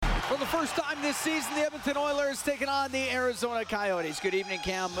first time this season, the Edmonton Oilers taking on the Arizona Coyotes. Good evening,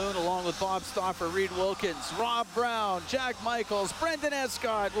 Cam Moon, along with Bob Stauffer, Reed Wilkins, Rob Brown, Jack Michaels, Brendan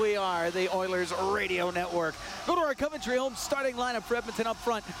Escott. We are the Oilers Radio Network. Go to our Coventry Home starting lineup for Edmonton up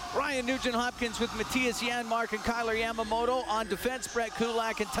front. Ryan Nugent-Hopkins with Matthias Janmark and Kyler Yamamoto. On defense, Brett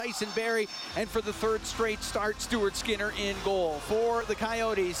Kulak and Tyson Barrie. And for the third straight start, Stuart Skinner in goal. For the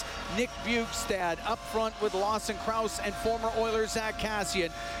Coyotes, Nick Bjugstad up front with Lawson Krause and former Oiler Zach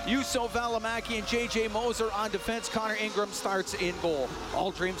Kassian. Juuso Valimaki and J.J. Moser on defense. Connor Ingram starts in goal.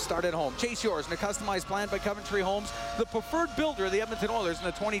 All dreams start at home. Chase yours in a customized plan by Coventry Homes, the preferred builder of the Edmonton Oilers in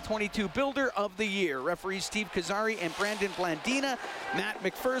the 2022 Builder of the Year. Referees Steve Kazari and Brandon Blandina, Matt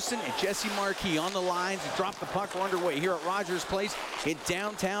McPherson and Jesse Marquis on the lines. Drop the puck. We're underway here at Rogers Place in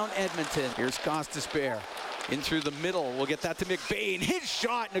downtown Edmonton. Here's Gostisbehere. In through the middle, we'll get that to McBain. His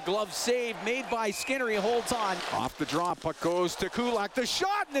shot and a glove save made by Skinner. He holds on. Off the drop, puck goes to Kulak. The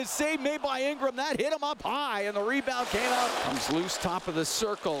shot and the save made by Ingram. That hit him up high, and the rebound came out. Comes loose, top of the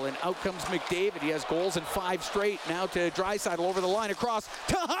circle, and out comes McDavid. He has goals in 5 straight. Now to Draisaitl over the line, across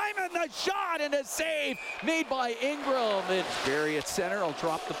to Hyman. The shot and a save made by Ingram. And Barrie at center. I'll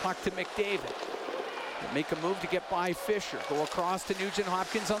drop the puck to McDavid. Make a move to get by Fisher. Go across to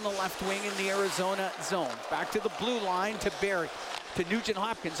Nugent-Hopkins on the left wing in the Arizona zone. Back to the blue line to Barrie. To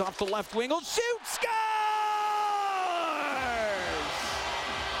Nugent-Hopkins off the left wing. He'll shoot! Scores!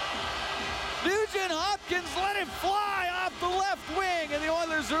 Nugent-Hopkins let it fly off the left wing, and the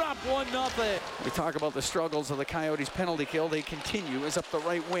Oilers are up 1-0. We talk about the struggles of the Coyotes penalty kill. They continue as up the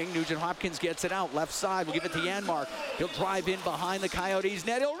right wing. Nugent-Hopkins gets it out. Left side, we'll give it to Janmark. He'll drive in behind the Coyotes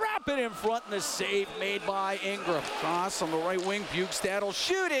net. He'll wrap it in front, and the save made by Ingram. Cross on the right wing. Bjugstad will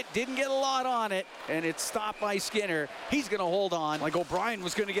shoot it. Didn't get a lot on it, and it's stopped by Skinner. He's going to hold on. Like O'Brien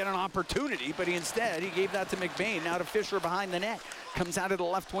was going to get an opportunity, but instead he gave that to McBain. Now to Fisher behind the net. Comes out of the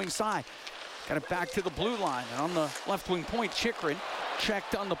left wing side. Got it back to the blue line. And on the left wing point, Chychrun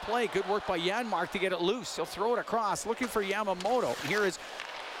checked on the play. Good work by Janmark to get it loose. He'll throw it across, looking for Yamamoto. Here is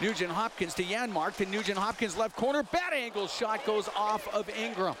Nugent-Hopkins to Janmark, to Nugent-Hopkins left corner. Bad angle shot goes off of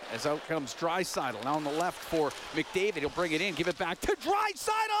Ingram. As out comes Draisaitl. Now on the left for McDavid. He'll bring it in, give it back to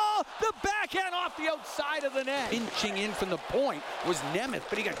Draisaitl. The backhand off the outside of the net. Inching in from the point was Nemeth,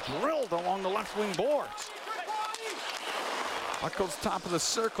 but he got drilled along the left wing boards. Puck goes top of the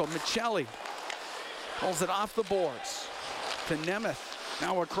circle. Michelli pulls it off the boards to Nemeth.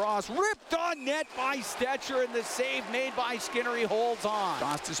 Now across, ripped on net by Stetcher, and the save made by Skinner. He holds on.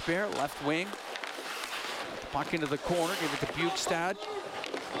 Gostisbehere, left wing. Puck into the corner, give it to Bjugstad.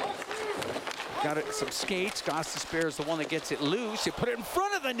 Got it, some skates. Gostisbehere is the one that gets it loose. He put it in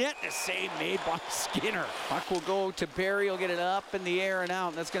front of the net, and a save made by Skinner. Puck will go to Barrie. He'll get it up in the air and out,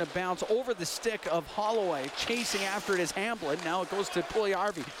 and that's going to bounce over the stick of Holloway. Chasing after it is Hamblin. Now it goes to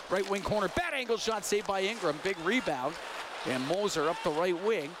Puljujarvi. Right wing corner. Bad angle shot saved by Ingram. Big rebound. And Moser up the right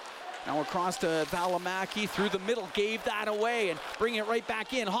wing. Now across to Valimaki through the middle, gave that away and bring it right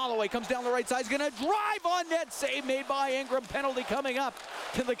back in. Holloway comes down the right side, he's gonna drive on net, save made by Ingram. Penalty coming up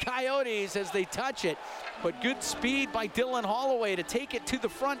to the Coyotes as they touch it. But good speed by Dylan Holloway to take it to the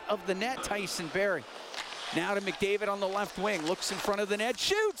front of the net. Tyson Barrie. Now to McDavid on the left wing, looks in front of the net,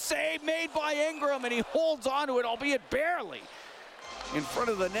 shoots, save made by Ingram, and he holds on to it, albeit barely. In front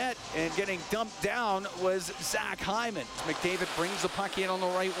of the net and getting dumped down was Zach Hyman. McDavid brings the puck in on the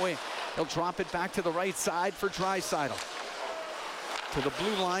right wing. He'll drop it back to the right side for Draisaitl. To the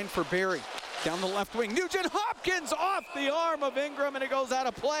blue line for Barrie. Down the left wing, Nugent-Hopkins off the arm of Ingram, and it goes out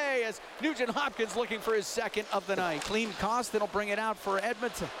of play as Nugent-Hopkins looking for his second of the night. Clean Costin will bring it out for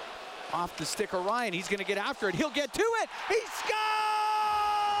Edmonton. Off the stick of Ryan, he's gonna get after it. He'll get to it, he scores!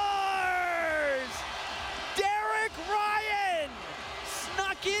 Derek Ryan!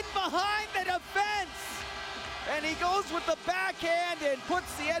 Snuck in behind the defense, and he goes with the backhand and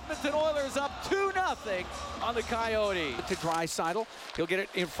puts the Edmonton Oilers up 2-0 on the Coyotes. To Draisaitl, he'll get it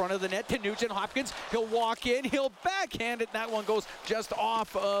in front of the net to Nugent-Hopkins. He'll walk in, he'll backhand it, and that one goes just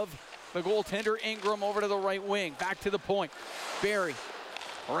off of the goaltender Ingram over to the right wing. Back to the point, Barrie,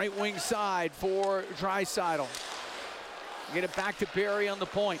 right wing side for Draisaitl. Get it back to Barrie on the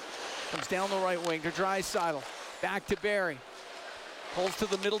point. Comes down the right wing to Draisaitl. Back to Barrie. Pulls to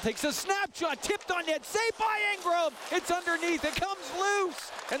the middle, takes a snapshot, tipped on net, saved by Ingram. It's underneath, it comes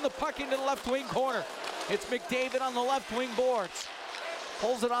loose, and the puck into the left wing corner. It's McDavid on the left wing boards.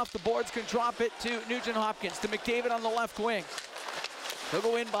 Pulls it off the boards, can drop it to Nugent-Hopkins, to McDavid on the left wing. He'll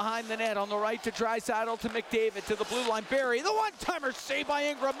go in behind the net on the right to Draisaitl, to McDavid, to the blue line. Barrie, the one-timer saved by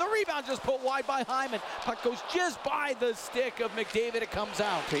Ingram. The rebound just put wide by Hyman. Puck goes just by the stick of McDavid. It comes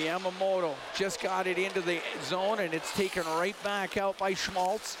out to Yamamoto. Just got it into the zone, and it's taken right back out by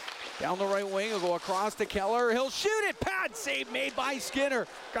Schmaltz. Down the right wing, he'll go across to Keller. He'll shoot it. Pad save made by Skinner.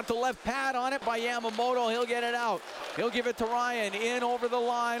 Got the left pad on it by Yamamoto. He'll get it out. He'll give it to Ryan. In over the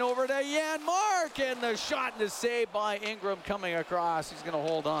line, over to Janmark. And the shot and the save by Ingram coming across. He's going to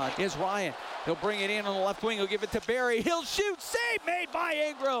hold on. Here's Ryan. He'll bring it in on the left wing. He'll give it to Barrie. He'll shoot. Save made by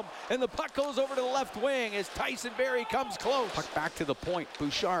Ingram. And the puck goes over to the left wing as Tyson Barrie comes close. Puck back to the point.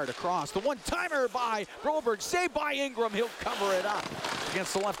 Bouchard across. The one-timer by Broberg. Saved by Ingram. He'll cover it up.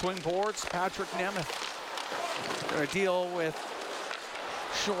 Against the left wing boards, Patrick Nemeth. Gonna deal with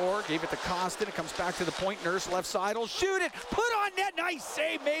Shore. Gave it to Costin. It comes back to the point. Nurse left side. He'll shoot it. Put on net. Nice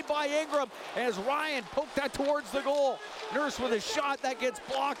save made by Ingram as Ryan poked that towards the goal. Nurse with a shot that gets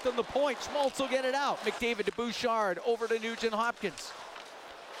blocked on the point. Schmaltz will get it out. McDavid to Bouchard. Over to Nugent Hopkins.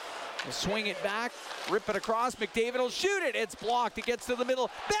 He'll swing it back. Rip it across. McDavid will shoot it. It's blocked. It gets to the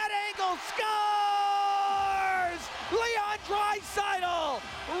middle. That angle. Scores! Leon Draisaitl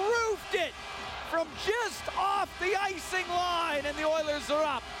roofed it from just off the icing line, and the Oilers are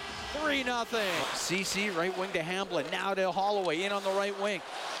up 3-0. Ceci right wing to Hamblin. Now to Holloway in on the right wing.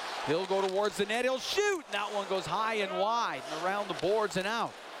 He'll go towards the net. He'll shoot. And that one goes high and wide and around the boards and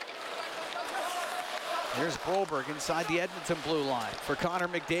out. Here's Broberg inside the Edmonton blue line for Connor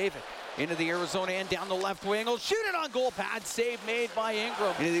McDavid. Into the Arizona end, down the left wing. He'll shoot it on goal. Pad save made by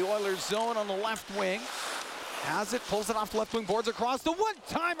Ingram. Into the Oilers zone on the left wing. Has it, pulls it off the left wing, boards across. The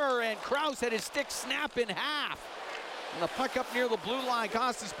one-timer, and Krause had his stick snap in half. And the puck up near the blue line.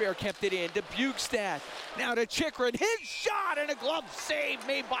 Gostisbehere kept it in to Bjugstad. Now to Chychrun. His shot and a glove save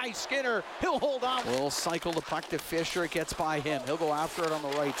made by Skinner. He'll hold on. We'll cycle the puck to Fisher. It gets by him. He'll go after it on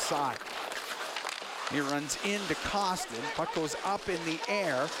the right side. He runs into Costin. Puck goes up in the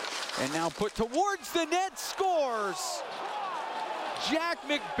air. And now put towards the net. Scores. Jack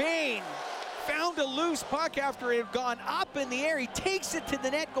McBain found a loose puck after it had gone up in the air. He takes it to the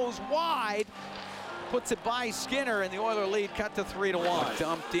net, goes wide, puts it by Skinner, and the Oiler lead cut to 3-1.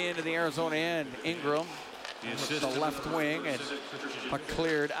 Dumped into the Arizona end. Ingram with the left wing, and puck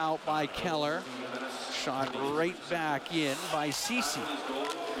cleared out by Keller. Shot right back in by Ceci.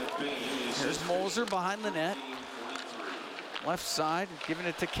 Here's Moser behind the net. Left side, giving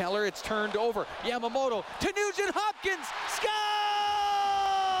it to Keller. It's turned over. Yamamoto to Nugent Hopkins. Scores!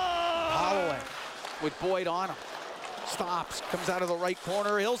 Holloway with Boyd on him. Stops, comes out of the right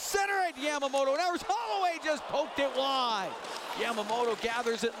corner. He'll center it. Yamamoto. Now Holloway just poked it wide. Yamamoto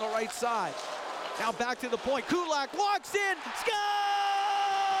gathers it in the right side. Now back to the point. Kulak walks in. Scores!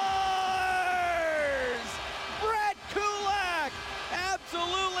 Brett Kulak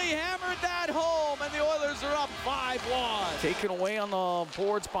absolutely hammered that home, and the Oilers are up 5-1. Taken away on the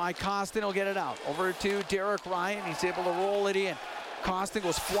boards by Costin. He'll get it out. Over to Derek Ryan. He's able to roll it in. Costin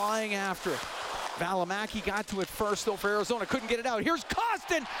goes flying after it. Valimaki got to it first, though, for Arizona. Couldn't get it out. Here's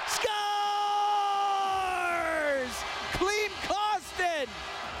Costin. Scores! Clean Costin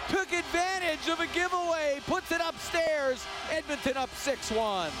took advantage of a giveaway. Puts it upstairs. Edmonton up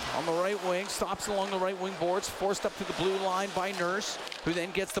 6-1. On the right wing, stops along the right wing boards. Forced up to the blue line by Nurse, who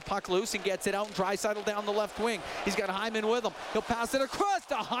then gets the puck loose and gets it out. And Draisaitl down the left wing. He's got Hyman with him. He'll pass it across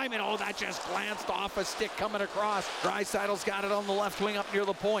to Hyman. Oh, that just glanced off a stick coming across. Draisaitl's got it on the left wing up near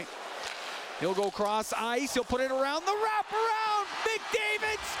the point. He'll go cross ice. He'll put it around the wraparound.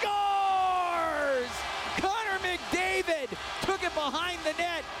 McDavid scores! Connor McDavid took it behind the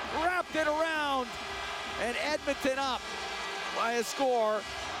net, wrapped it around, and Edmonton up by a score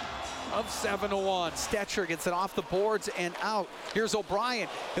of 7-1. Stetcher gets it off the boards and out. Here's O'Brien.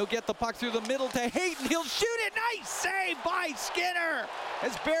 He'll get the puck through the middle to Hayton. He'll shoot it. Nice save by Skinner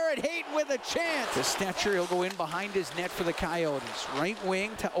as Barrett Hayton with a chance. To Stetcher, he'll go in behind his net for the Coyotes. Right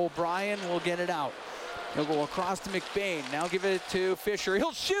wing to O'Brien will get it out. He'll go across to McBain. Now give it to Fisher.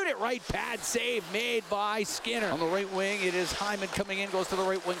 He'll shoot it right. Pad save made by Skinner. On the right wing, it is Hyman coming in. Goes to the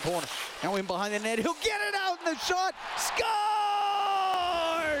right wing corner. Now in behind the net. He'll get it out in the shot. Scores!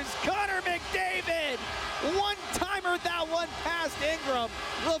 Connor McDavid. One-timer that one past Ingram.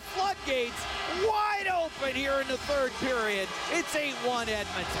 The floodgates wide open here in the third period. It's 8-1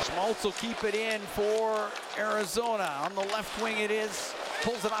 Edmonton. Schmaltz will keep it in for Arizona. On the left wing it is.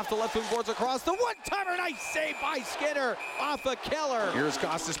 Pulls it off the left wing boards across. The one-timer, nice save by Skinner off of Keller. Here's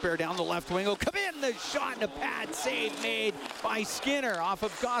Gostisbehere down the left wing. He'll come in. The shot and a pad save made by Skinner off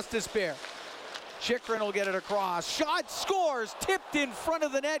of Gostisbehere. Chychrun will get it across. Shot, scores, tipped in front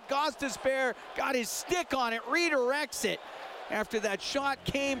of the net. Gostisbehere got his stick on it, redirects it. After that shot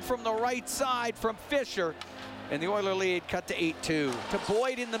came from the right side from Fisher. And the Oiler lead cut to 8-2. To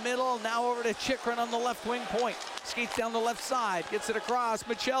Boyd in the middle, now over to Chychrun on the left wing point. Skates down the left side, gets it across.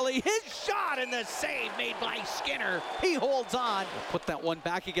 Michelli, his shot, and the save made by Skinner. He holds on. Put that one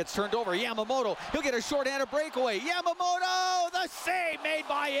back, he gets turned over. Yamamoto, he'll get a short-handed breakaway. Yamamoto, the save made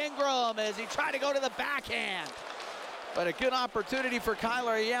by Ingram as he tried to go to the backhand. But a good opportunity for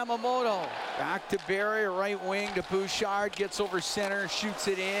Kailer Yamamoto. Back to Barrie, right wing to Bouchard, gets over center, shoots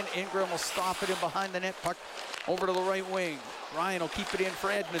it in. Ingram will stop it in behind the net, puck over to the right wing. Ryan will keep it in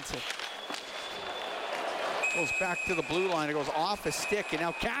for Edmonton. Goes back to the blue line, it goes off a stick, and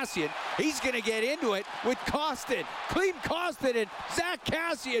now Kassian, he's gonna get into it with Kostin. Klim Kostin and Zach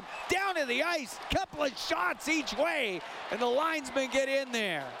Kassian down to the ice. Couple of shots each way, and the linesmen get in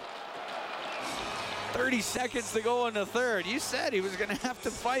there. 30 seconds to go in the third. You said he was going to have to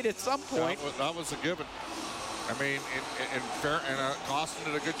fight at some point. That was a given. I mean, Kostin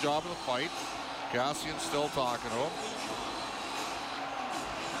did a good job in the fight. Kassian still talking to him.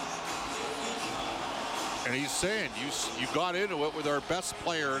 And he's saying, you got into it with our best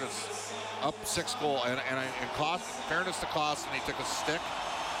player, and it's up 6-goal. And in fairness to Kostin, he took a stick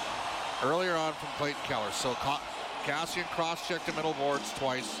earlier on from Clayton Keller. So Kassian cross-checked the middle boards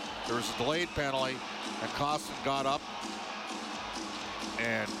twice. There was a delayed penalty, and Kostin got up,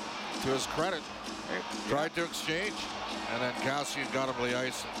 and to his credit, tried to exchange, and then Kassian got him to the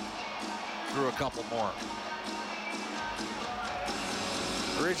ice and threw a couple more.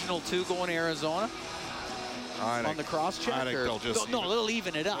 Original 2 going to Arizona on the cross-check? I think they'll just they'll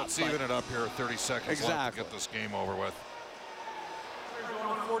even it up. Let's even it up here, 30 seconds left to get this game over with.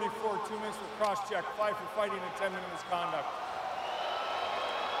 44, 2 minutes for cross-check, 5 for fighting, and 10 minute misconduct.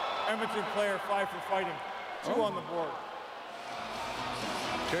 Edmonton player, 5 for fighting, 2 on the board.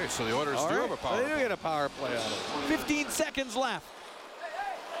 Okay, so the Oilers do have a power play. They do get a power play out of it. 15 seconds left.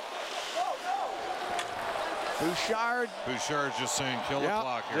 Bouchard's just saying kill the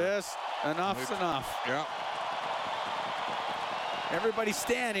clock here. Yes, enough's enough. Yeah. Everybody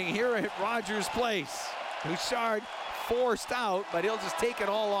standing here at Rogers Place. Bouchard forced out, but he'll just take it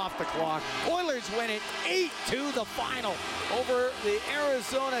all off the clock. Oilers win it 8-2 the final over the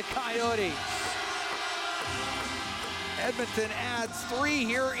Arizona Coyotes. Edmonton adds 3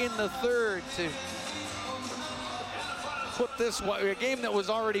 here in the third to put this a game that was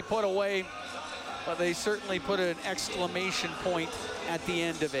already put away, but they certainly put an exclamation point at the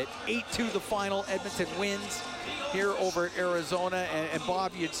end of it. 8-2 the final. Edmonton wins here over Arizona, and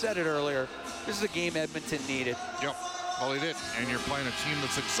Bob, you'd said it earlier, this is a game Edmonton needed. Yep. Well, he did. And you're playing a team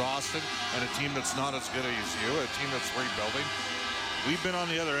that's exhausted and a team that's not as good as you, a team that's rebuilding. We've been on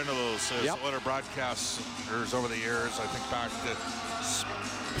the other end of those as Oiler broadcasters over the years. I think back to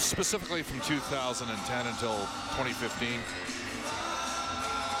specifically from 2010 until 2015.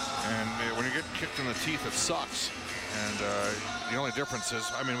 And when you're getting kicked in the teeth, it sucks. And the only difference is,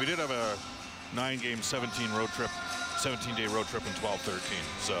 I mean, we did have a 9-game, 17-day road trip in 12-13.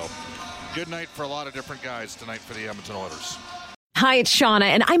 So good night for a lot of different guys tonight for the Edmonton Oilers. Hi, it's Shauna,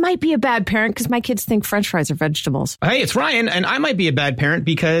 and I might be a bad parent because my kids think French fries are vegetables. Hey, it's Ryan, and I might be a bad parent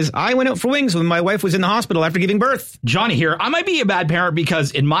because I went out for wings when my wife was in the hospital after giving birth. Johnny here. I might be a bad parent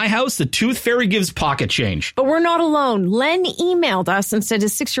because in my house, the tooth fairy gives pocket change. But we're not alone. Len emailed us and said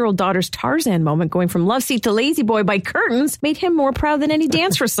his 6-year-old daughter's Tarzan moment going from love seat to lazy boy by curtains made him more proud than any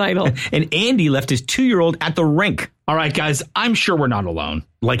dance recital. And Andy left his 2-year-old at the rink. All right, guys, I'm sure we're not alone.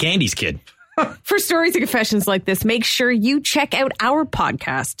 Like Andy's kid. For stories and confessions like this, make sure you check out our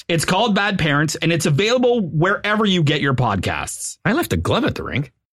podcast. It's called Bad Parents, and it's available wherever you get your podcasts. I left a glove at the rink.